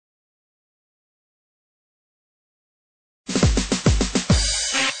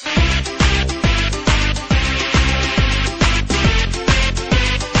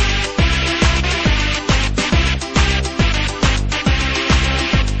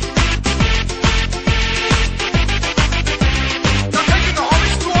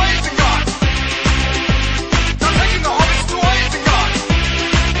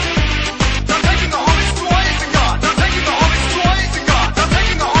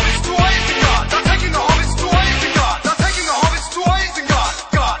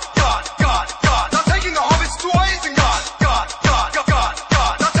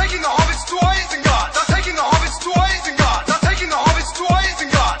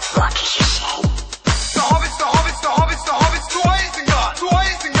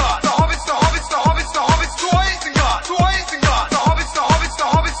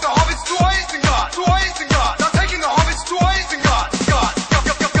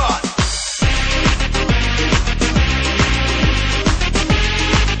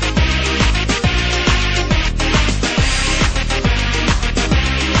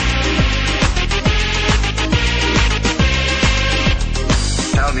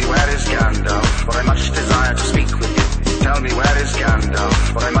Tell me where is Gandalf, for I much desire to speak with you. Tell me where is Gandalf,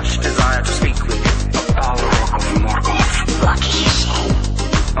 for I much desire to speak with you. A Balrog of Morgoth. What do you say?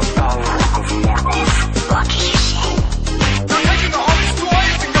 A Balrog of Morgoth. What do you say? They're taking the hobbits to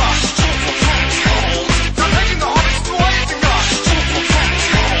Isengard. They're taking the hobbits to Isengard.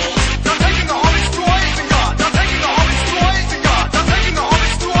 They're taking the hobbits to Isengard. They're taking the hobbits to Isengard. They're taking the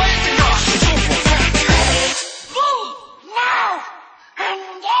hobbits to Isengard. Leave now and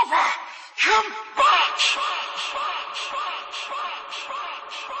never come back.